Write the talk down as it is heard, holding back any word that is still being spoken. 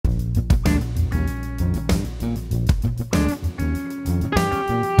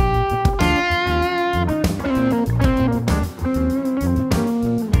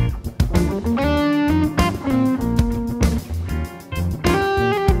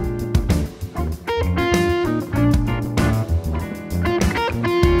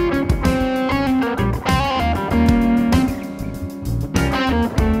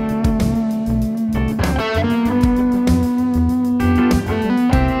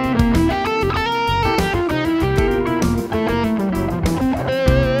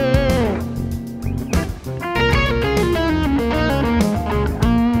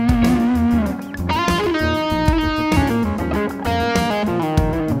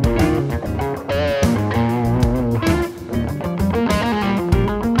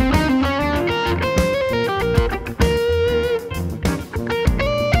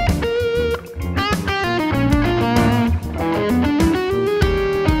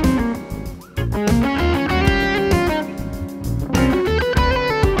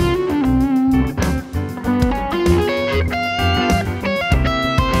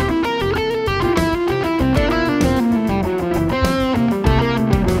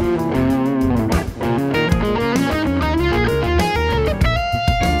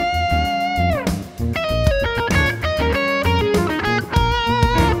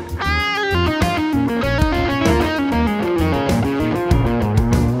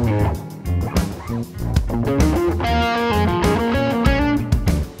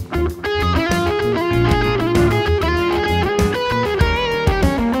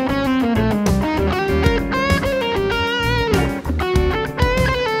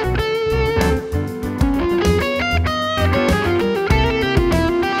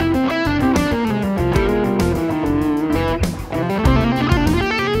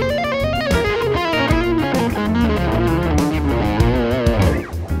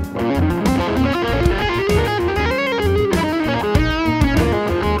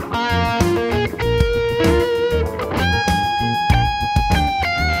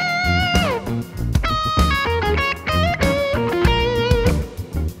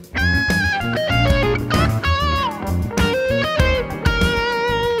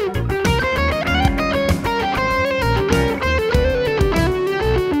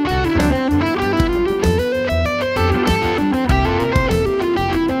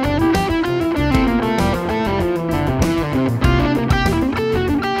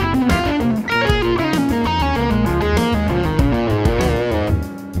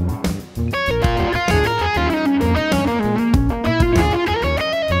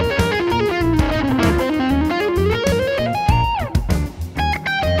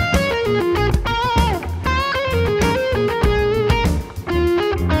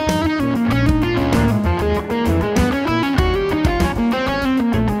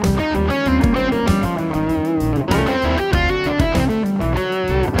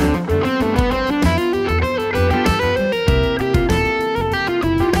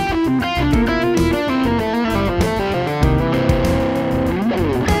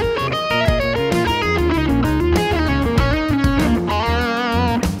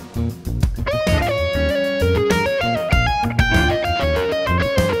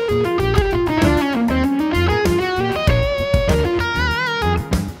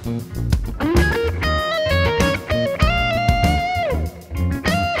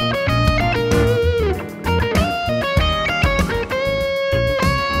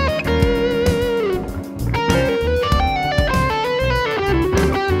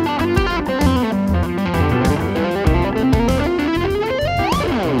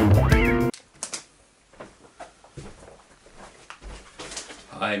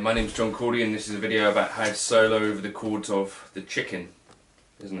my name's Cordy and this is a video about how to solo over the chords of the chicken,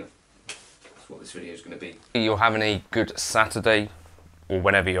 isn't it? That's what this video is going to be. You're having a good Saturday, or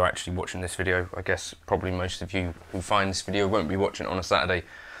whenever you're actually watching this video. I guess probably most of you who find this video won't be watching it on a Saturday.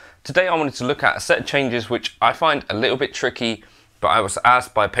 Today I wanted to look at a set of changes which I find a little bit tricky, but I was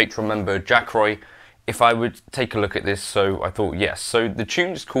asked by Patreon member Jack Roy if I would take a look at this, so I thought yes. So the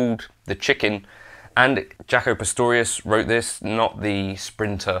tune is called The Chicken, and Jaco Pastorius wrote this, not the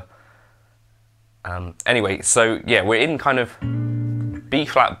Sprinter. Anyway, so yeah, we're in kind of B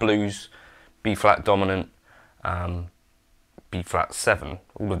flat blues, B flat dominant, B flat 7,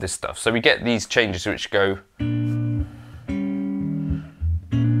 all of this stuff. So we get these changes which go,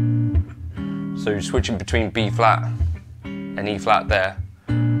 so switching between B flat and E flat there,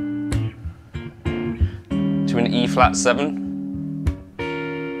 to an E flat 7,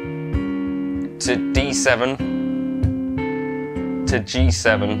 to D7, to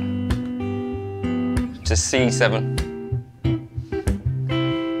G7, to C7.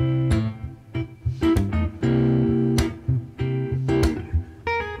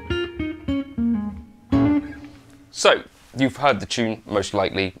 So, you've heard the tune most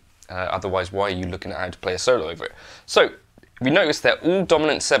likely, otherwise why are you looking at how to play a solo over it? So, we notice they're all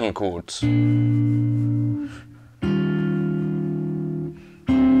dominant 7 chords.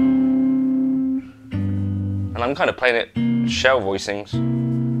 And I'm kind of playing it shell voicings.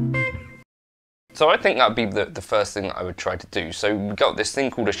 So I think that would be the first thing that I would try to do. So we've got this thing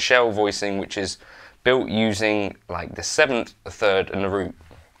called a shell voicing, which is built using like the 7th, the 3rd and the root.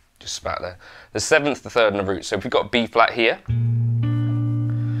 Just about there. The 7th, the 3rd and the root. So if we've got B flat here,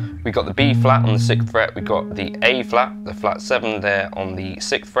 we've got the B flat on the 6th fret, we've got the A flat, the flat 7 there on the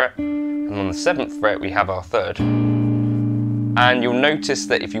 6th fret, and on the 7th fret we have our 3rd. And you'll notice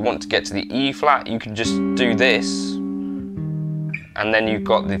that if you want to get to the E flat, you can just do this, and then you've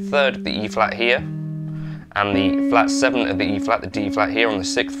got the 3rd of the E flat here, and the flat 7 of the E flat, the D flat here on the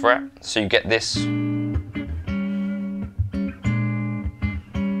 6th fret, so you get this.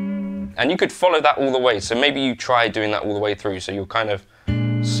 And you could follow that all the way, so maybe you try doing that all the way through, so you're kind of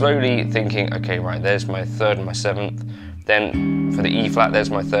slowly thinking, okay, right, there's my 3rd and my 7th, then for the E flat, there's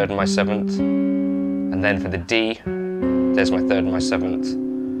my 3rd and my 7th, and then for the D, there's my 3rd and my 7th,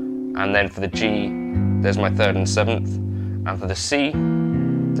 and then for the G, there's my 3rd and 7th, and for the C,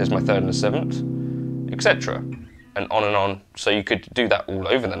 there's my 3rd and the 7th, etc. And on, so you could do that all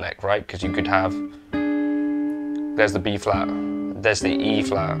over the neck, right? Because you could have, there's the B flat, there's the E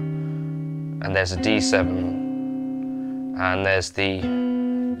flat, and there's a D7, and there's the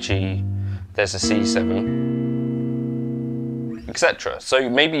G, there's a C7, etc. So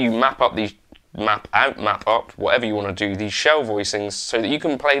maybe you map up these, map up, whatever you want to do, these shell voicings, so that you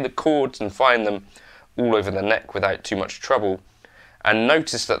can play the chords and find them all over the neck without too much trouble. And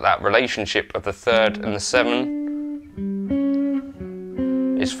notice that that relationship of the 3rd and the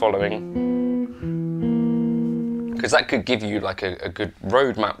 7 is following, because that could give you like a good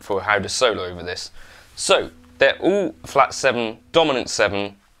roadmap for how to solo over this. So they're all flat 7, dominant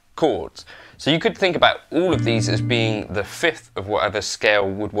 7 chords. So you could think about all of these as being the 5th of whatever scale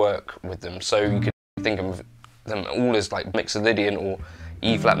would work with them. So you could think of them all as like Mixolydian, or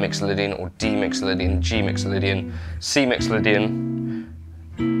E flat Mixolydian, or D Mixolydian, G Mixolydian, C Mixolydian.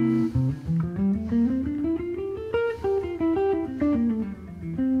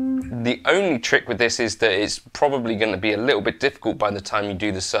 The only trick with this is that it's probably going to be a little bit difficult by the time you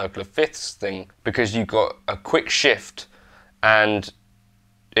do the circle of fifths thing, because you've got a quick shift and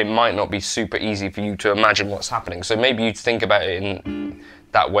it might not be super easy for you to imagine what's happening. So maybe you'd think about it in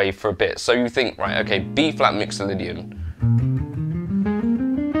that way for a bit. So you think, right, okay, B flat Mixolydian,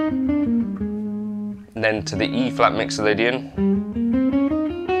 and then to the E flat Mixolydian,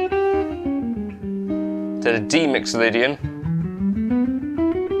 to the D Mixolydian,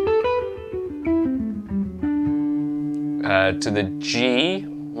 to the G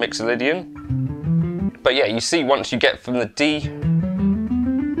Mixolydian. But yeah, you see, once you get from the D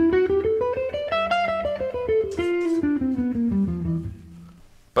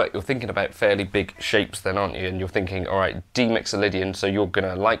but you're thinking about fairly big shapes then, aren't you? And you're thinking, all right, D Mixolydian, so you're going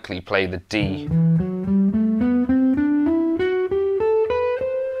to likely play the D.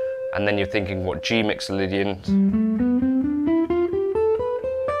 And then you're thinking, what, G Mixolydian?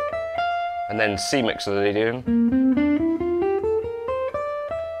 And then C Mixolydian.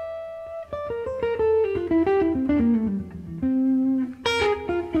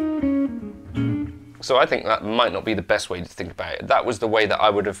 So I think that might not be the best way to think about it. That was the way that I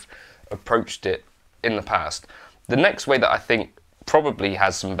would have approached it in the past. The next way that I think probably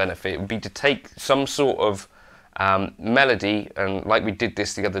has some benefit would be to take some sort of melody, and like we did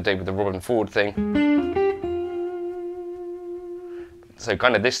this the other day with the Robin Ford thing. So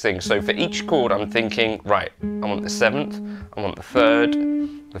kind of this thing. So for each chord I'm thinking, right, I want the 7th, I want the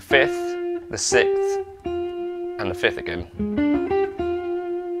 3rd, the 5th, the 6th, and the 5th again.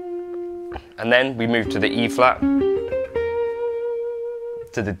 And then we move to the E flat,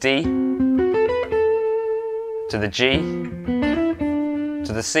 to the D, to the G,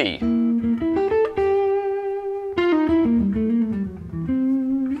 to the C.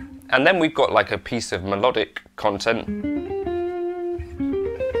 And then we've got like a piece of melodic content.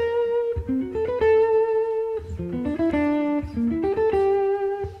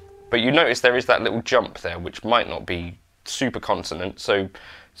 But you notice there is that little jump there, which might not be super consonant, so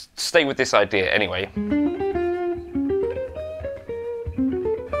stay with this idea anyway.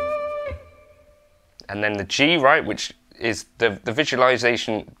 And then the G, right, which is the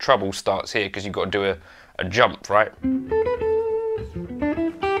visualization trouble starts here because you've got to do a jump, right?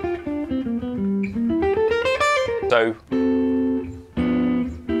 So,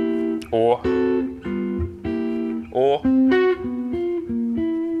 or,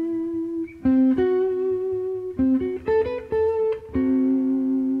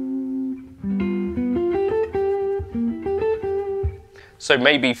 so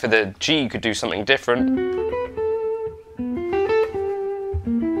maybe for the G you could do something different.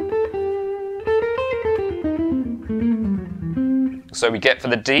 So we get for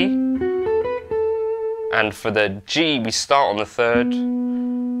the D, and for the G we start on the 3rd,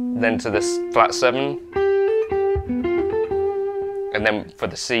 then to the flat 7, and then for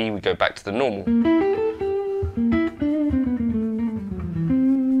the C we go back to the normal.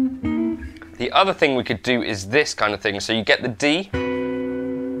 The other thing we could do is this kind of thing. So you get the D,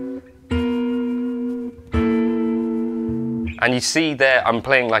 and you see there I'm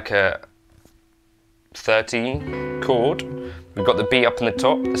playing like a 13 chord. We've got the B up in the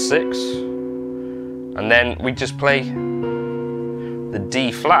top, the 6, and then we just play the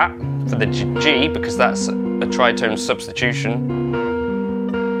D flat for the G because that's a tritone substitution,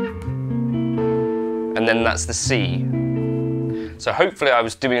 and then that's the C. So hopefully I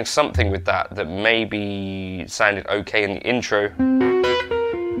was doing something with that that maybe sounded okay in the intro.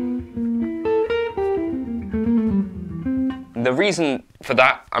 The reason for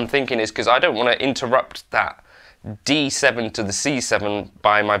that, I'm thinking, is because I don't want to interrupt that D7 to the C7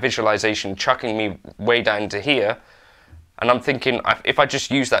 by my visualization chucking me way down to here. And I'm thinking, if I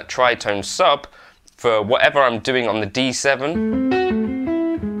just use that tritone sub for whatever I'm doing on the D7,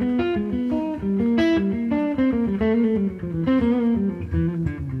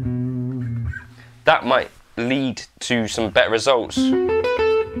 that might lead to some better results.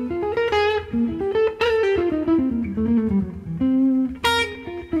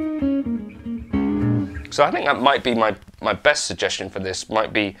 So I think that might be my best suggestion for this,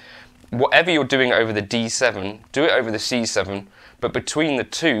 might be whatever you're doing over the D7, do it over the C7, but between the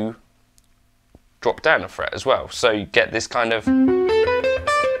two, drop down a fret as well. So you get this kind of...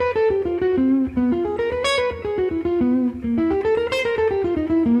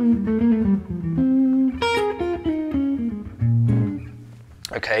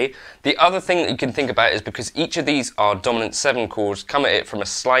 Okay, the other thing that you can think about is because each of these are dominant 7 chords, come at it from a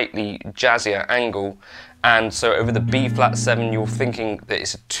slightly jazzier angle, and so over the B flat 7 you're thinking that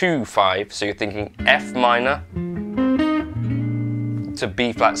it's a 2-5, so you're thinking F minor to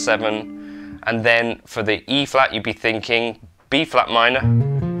B flat 7, and then for the E flat you'd be thinking B flat minor,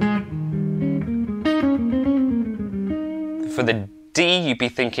 for the D you'd be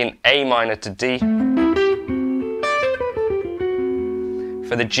thinking A minor to D,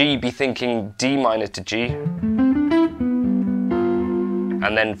 for the G, be thinking D minor to G,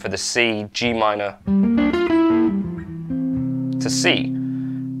 and then for the C, G minor to C,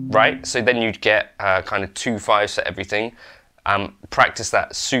 right? So then you'd get kind of 2-5s for everything. Practice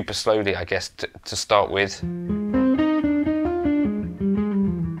that super slowly, I guess, to start with.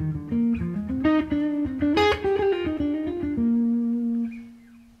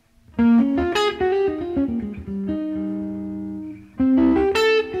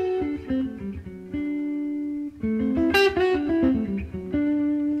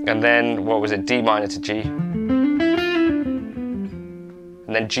 And then, what was it, D minor to G, and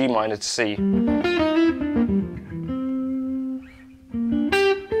then G minor to C.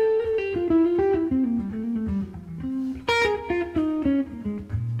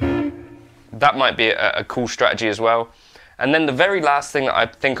 That might be a cool strategy as well. And then the very last thing that I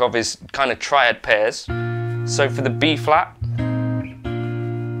think of is kind of triad pairs. So for the B flat,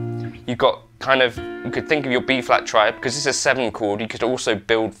 you've got kind of, you could think of your B flat triad, because it's a 7 chord, you could also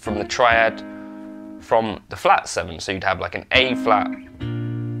build from the triad from the flat 7. So you'd have like an A flat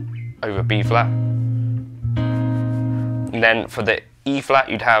over B flat. And then for the E flat,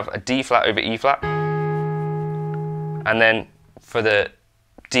 you'd have a D flat over E flat. And then for the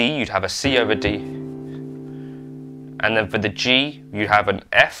D, you'd have a C over D. And then for the G, you'd have an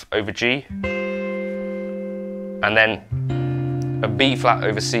F over G. And then a B flat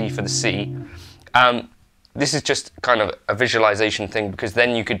over C for the C. This is just kind of a visualization thing, because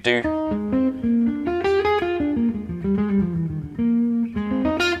then you could do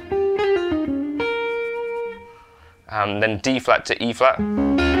then D flat to E flat. And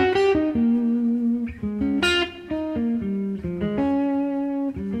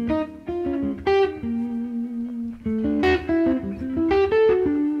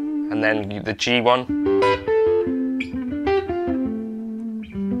then the G1.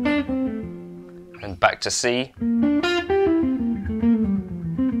 And back to C.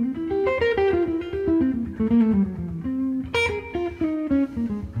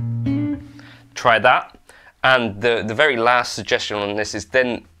 Try that. And the very last suggestion on this is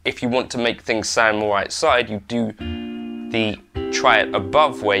then, if you want to make things sound more outside, you do the triad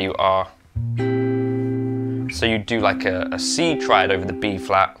above where you are. So you do like a C triad over the B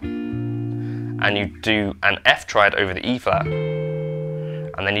flat, and you do an F triad over the E flat,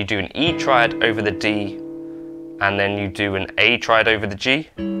 and then you do an E triad over the D, and then you do an A triad over the G,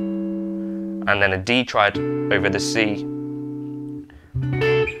 and then a D triad over the C.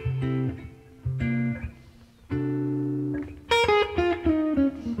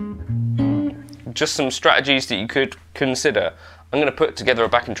 Just some strategies that you could consider. I'm going to put together a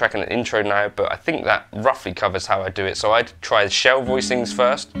backing track and an intro now, but I think that roughly covers how I do it. So I'd try the shell voicings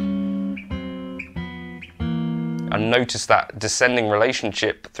first. And notice that descending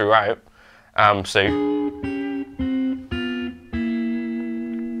relationship throughout.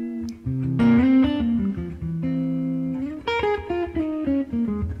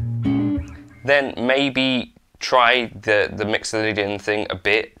 Then maybe try the Mixolydian thing a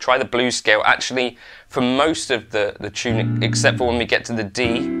bit. Try the blues scale. Actually, for most of the tune, except for when we get to the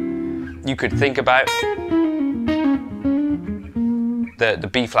D, you could think about the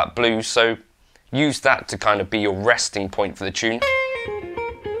B flat blues. So use that to kind of be your resting point for the tune.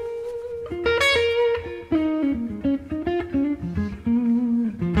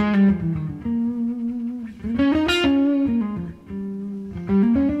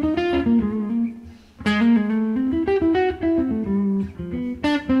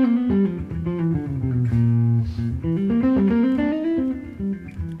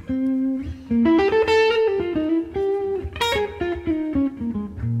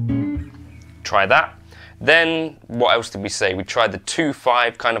 Try that. Then what else did we say? We tried the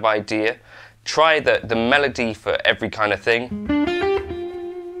 2-5 kind of idea. Try the melody for every kind of thing.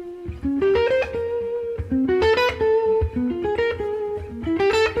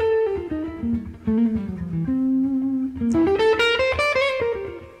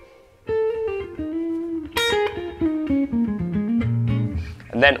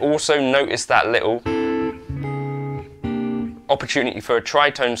 And then also notice that little opportunity for a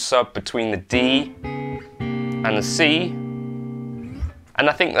tritone sub between the D and the C, and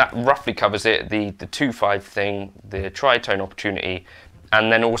I think that roughly covers it. The 2-5 thing, the tritone opportunity, and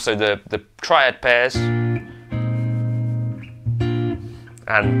then also the triad pairs and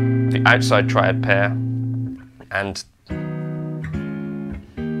the outside triad pair, and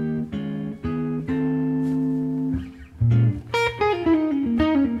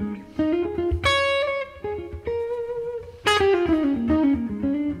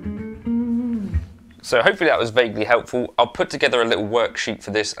so hopefully that was vaguely helpful. I'll put together a little worksheet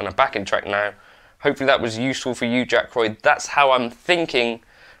for this and a backing track now. Hopefully that was useful for you, Jack Roy. That's how I'm thinking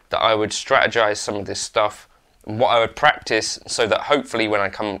that I would strategize some of this stuff and what I would practice, so that hopefully when I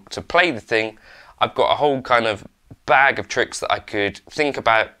come to play the thing, I've got a whole kind of bag of tricks that I could think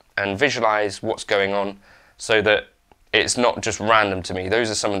about and visualize what's going on, so that it's not just random to me. Those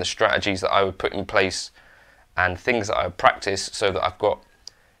are some of the strategies that I would put in place and things that I would practice, so that I've got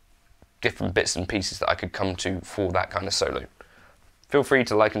different bits and pieces that I could come to for that kind of solo. Feel free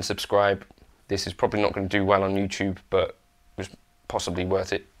to like and subscribe. This is probably not going to do well on YouTube, but it was possibly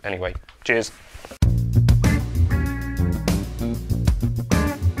worth it anyway. Cheers.